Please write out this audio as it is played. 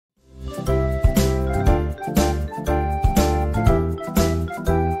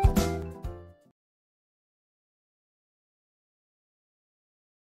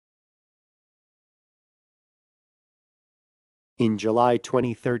In July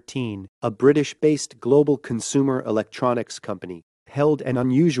 2013, a British-based global consumer electronics company held an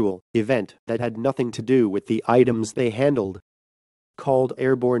unusual event that had nothing to do with the items they handled. Called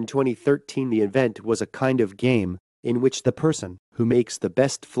Airborne 2013, the event was a kind of game in which the person who makes the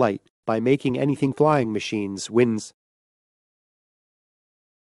best flight by making anything flying machines wins.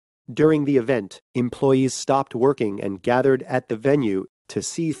 During the event, employees stopped working and gathered at the venue to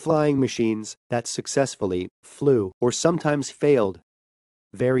see flying machines that successfully flew or sometimes failed.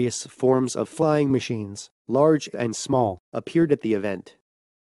 Various forms of flying machines, large and small, appeared at the event.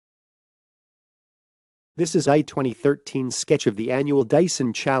 This is a 2013 sketch of the annual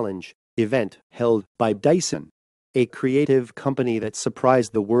Dyson Challenge event held by Dyson, a creative company that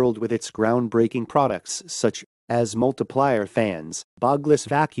surprised the world with its groundbreaking products such as multiplier fans, bagless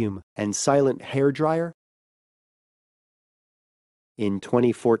vacuum, and silent hairdryer. In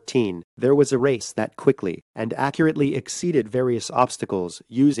 2014, there was a race that quickly and accurately exceeded various obstacles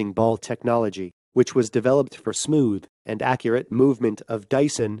using ball technology, which was developed for smooth and accurate movement of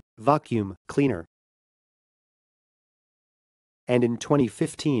Dyson vacuum cleaner. And in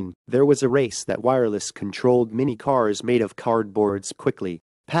 2015, there was a race that wireless-controlled mini-cars made of cardboards quickly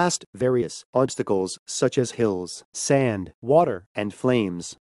passed various obstacles such as hills, sand, water, and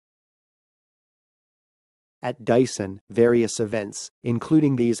flames. At Dyson, various events,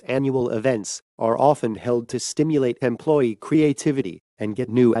 including these annual events, are often held to stimulate employee creativity and get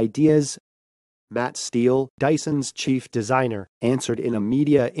new ideas. Matt Steele, Dyson's chief designer, answered in a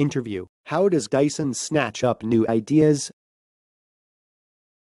media interview, "How does Dyson snatch up new ideas?"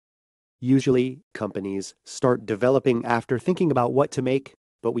 Usually, companies start developing after thinking about what to make,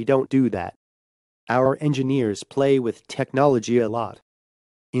 but we don't do that. Our engineers play with technology a lot.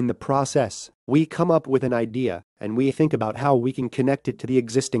 In the process, we come up with an idea, and we think about how we can connect it to the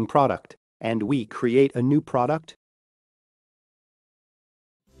existing product, and we create a new product.